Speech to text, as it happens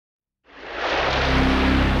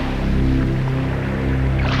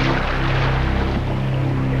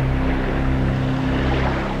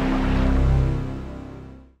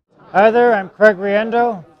Hi there, I'm Craig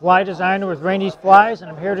Riendeau, fly designer with Rainey's Flies, and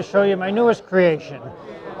I'm here to show you my newest creation.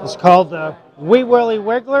 It's called the Wee Willie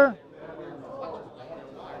Wiggler.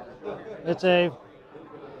 It's a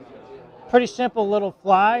pretty simple little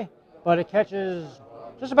fly, but it catches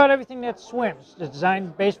just about everything that swims. It's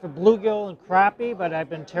designed based for bluegill and crappie, but I've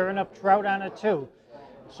been tearing up trout on it too.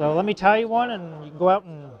 So let me tie you one and you can go out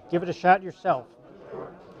and give it a shot yourself.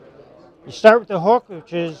 You start with the hook,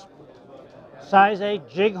 which is size 8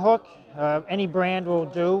 jig hook. Any brand will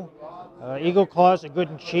do. Eagle Claws are good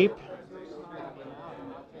and cheap.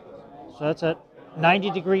 So that's a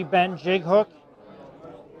 90-degree bend jig hook.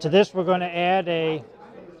 To this we're going to add a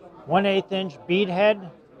 1/8 inch bead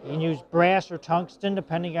head. You can use brass or tungsten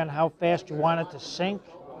depending on how fast you want it to sink.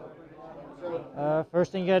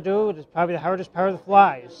 First thing you got to do is probably the hardest part of the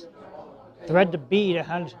fly is thread the bead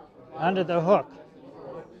under the hook.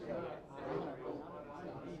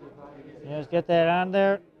 Just get that on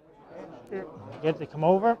there. Get it to come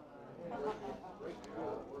over.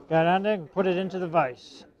 Got it on there and put it into the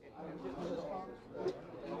vise.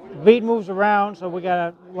 The bead moves around, so we got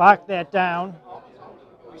to lock that down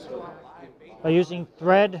by using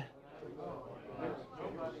thread.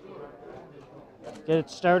 Get it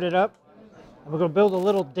started up. And we're going to build a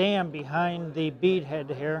little dam behind the bead head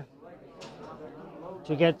here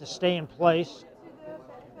to get it to stay in place.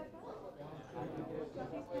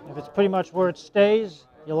 If it's pretty much where it stays,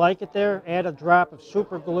 you like it there, add a drop of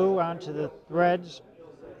super glue onto the threads.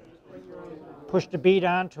 Push the bead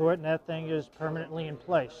onto it and that thing is permanently in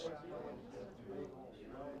place.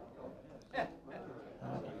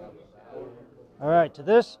 All right, to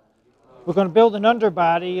this, we're going to build an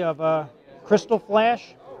underbody of a crystal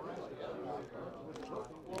flash.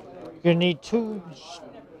 You're going to need two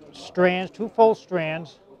full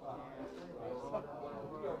strands.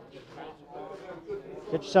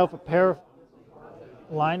 Get yourself a pair,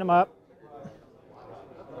 line them up,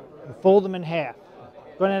 and fold them in half.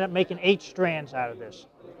 We're going to end up making 8 strands out of this.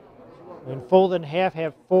 We can fold it in half,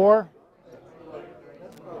 have 4.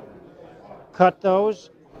 Cut those.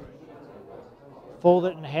 Fold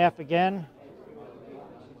it in half again,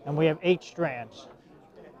 and we have 8 strands.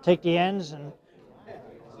 Take the ends and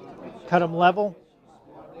cut them level.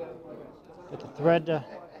 Get the thread to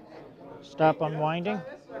stop unwinding.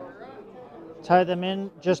 Tie them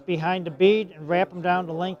in just behind the bead and wrap them down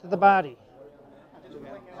the length of the body.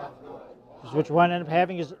 Because what you want to end up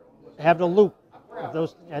having is have a loop of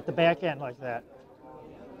those at the back end like that.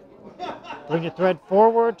 Bring your thread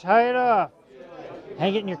forward, tie it off.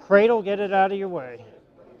 Hang it in your cradle, get it out of your way.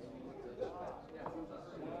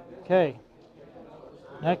 Okay.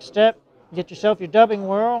 Next step, get yourself your dubbing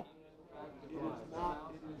whirl.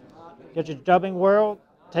 Get your dubbing whirl,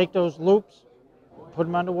 take those loops, put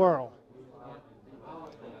them on the whirl,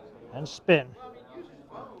 and spin.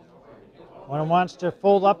 When it wants to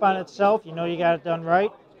fold up on itself, you know you got it done right.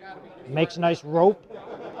 It makes a nice rope.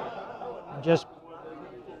 And just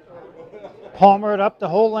palmer it up the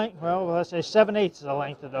whole length, well, let's say 7/8 of the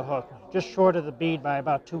length of the hook, just short of the bead by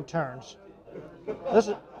about 2 turns.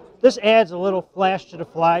 This adds a little flash to the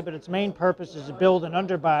fly, but its main purpose is to build an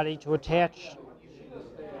underbody to attach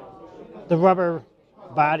the rubber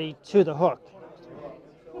body to the hook.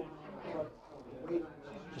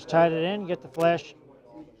 Just tie it in, get the flash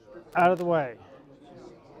out of the way.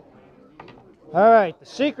 All right, the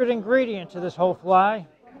secret ingredient to this whole fly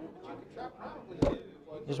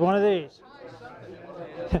is one of these.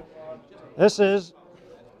 This is,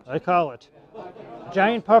 I call it,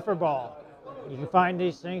 giant puffer ball. You can find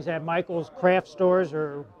these things at Michael's craft stores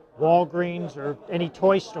or Walgreens or any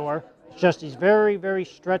toy store. It's just these very, very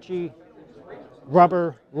stretchy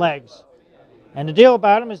rubber legs. And the deal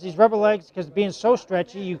about them is these rubber legs, because being so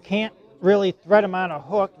stretchy, you can't really thread them on a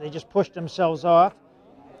hook. They just push themselves off.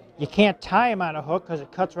 You can't tie them on a hook because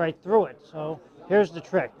it cuts right through it. So here's the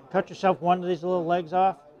trick. Cut yourself one of these little legs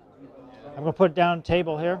off. I'm going to put it down on the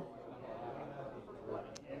table here.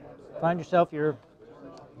 Find yourself your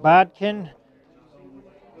bodkin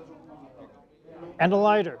and a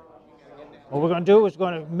lighter. What we're going to do is we're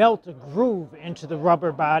going to melt a groove into the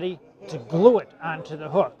rubber body to glue it onto the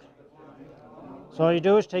hook. So all you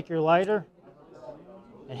do is take your lighter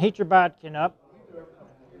and heat your bodkin up.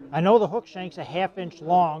 I know the hook shank's a 1/2 inch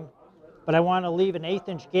long, but I want to leave an 1/8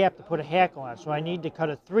 inch gap to put a hackle on, so I need to cut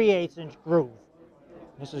a 3/8 inch groove.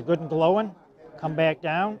 This is good and glowing. Come back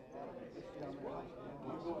down.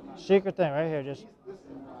 Secret thing right here, just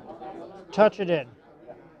touch it in.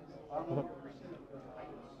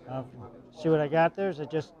 See what I got there? Is it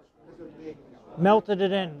just melted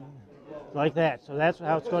it in like that. So that's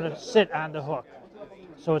how it's going to sit on the hook.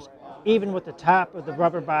 So it's even with the top of the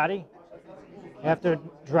rubber body. After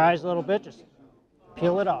it dries a little bit, just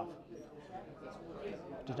peel it off.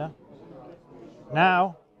 You're done.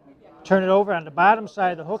 Now, turn it over on the bottom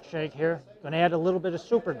side of the hook shank here. Going to add a little bit of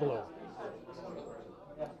super glue.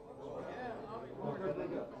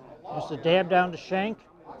 Just a dab down the shank.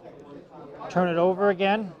 Turn it over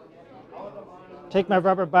again. Take my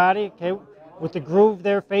rubber body, okay, with the groove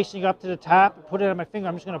there facing up to the top, put it on my finger.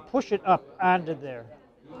 I'm just going to push it up onto there.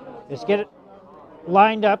 Just get it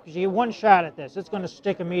lined up, because you get one shot at this. It's going to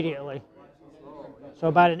stick immediately. So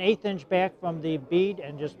about an 1/8 inch back from the bead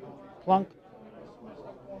and just plunk.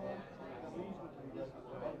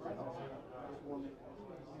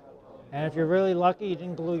 And if you're really lucky, you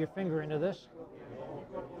didn't glue your finger into this.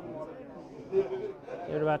 Give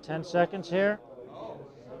it about 10 seconds here.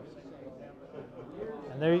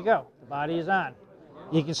 And there you go. The body is on.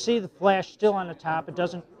 You can see the flash still on the top. It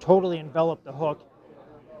doesn't totally envelop the hook.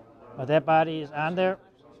 But that body is on there,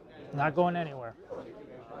 not going anywhere.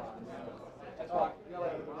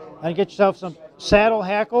 Then get yourself some saddle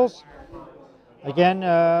hackles. Again,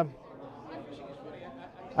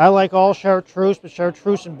 I like all chartreuse, but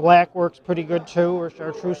chartreuse in black works pretty good too, or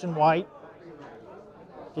chartreuse in white.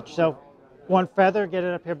 Get yourself one feather, get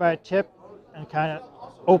it up here by a tip, and kind of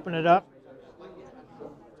open it up.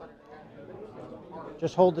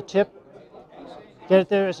 Just hold the tip, get it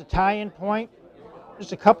there as a tie-in point.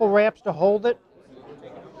 Just a couple wraps to hold it.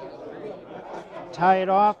 Tie it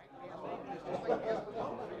off.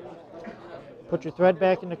 Put your thread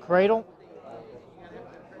back in the cradle.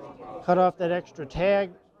 Cut off that extra tag.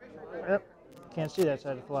 Yep. Can't see that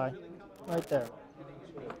side of the fly. Right there.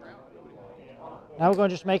 Now we're going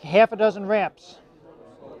to just make half a dozen wraps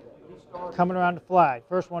coming around the fly.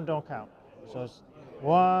 First one don't count. So it's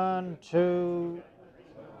 1, 2,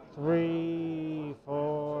 3,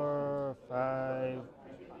 4, 5,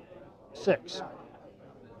 6.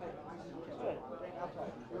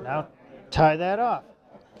 Now tie that off.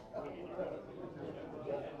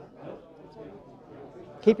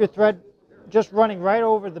 Keep your thread just running right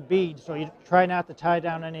over the bead, so you try not to tie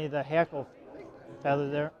down any of the hackle feather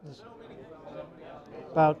there. Just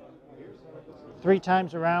about 3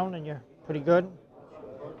 times around and you're pretty good.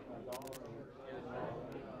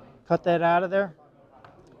 Cut that out of there.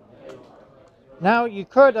 Now you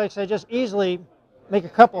could, like I said, just easily make a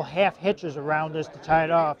couple half hitches around this to tie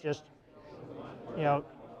it off. Just, you know,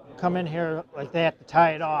 come in here like that to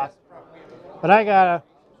tie it off. But I got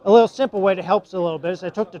a little simple way that helps a little bit. Is I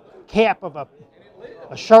took the cap of a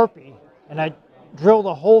Sharpie and I drilled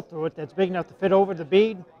a hole through it that's big enough to fit over the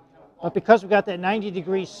bead. But because we've got that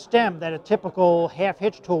 90-degree stem that a typical half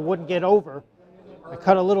hitch tool wouldn't get over, I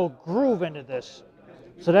cut a little groove into this.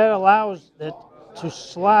 So that allows it to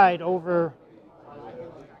slide over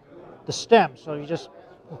the stem. So you just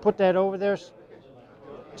put that over there,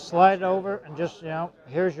 slide it over, and just, you know,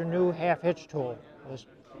 here's your new half hitch tool. Just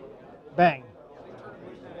bang.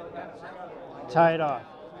 Tie it off.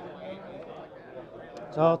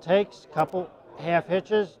 That's all it takes. A couple half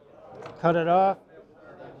hitches, cut it off.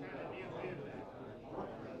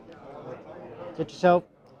 Get yourself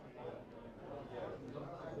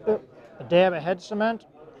a dab of head cement,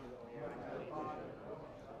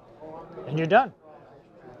 and you're done.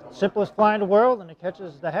 Simplest fly in the world, and it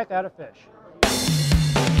catches the heck out of fish.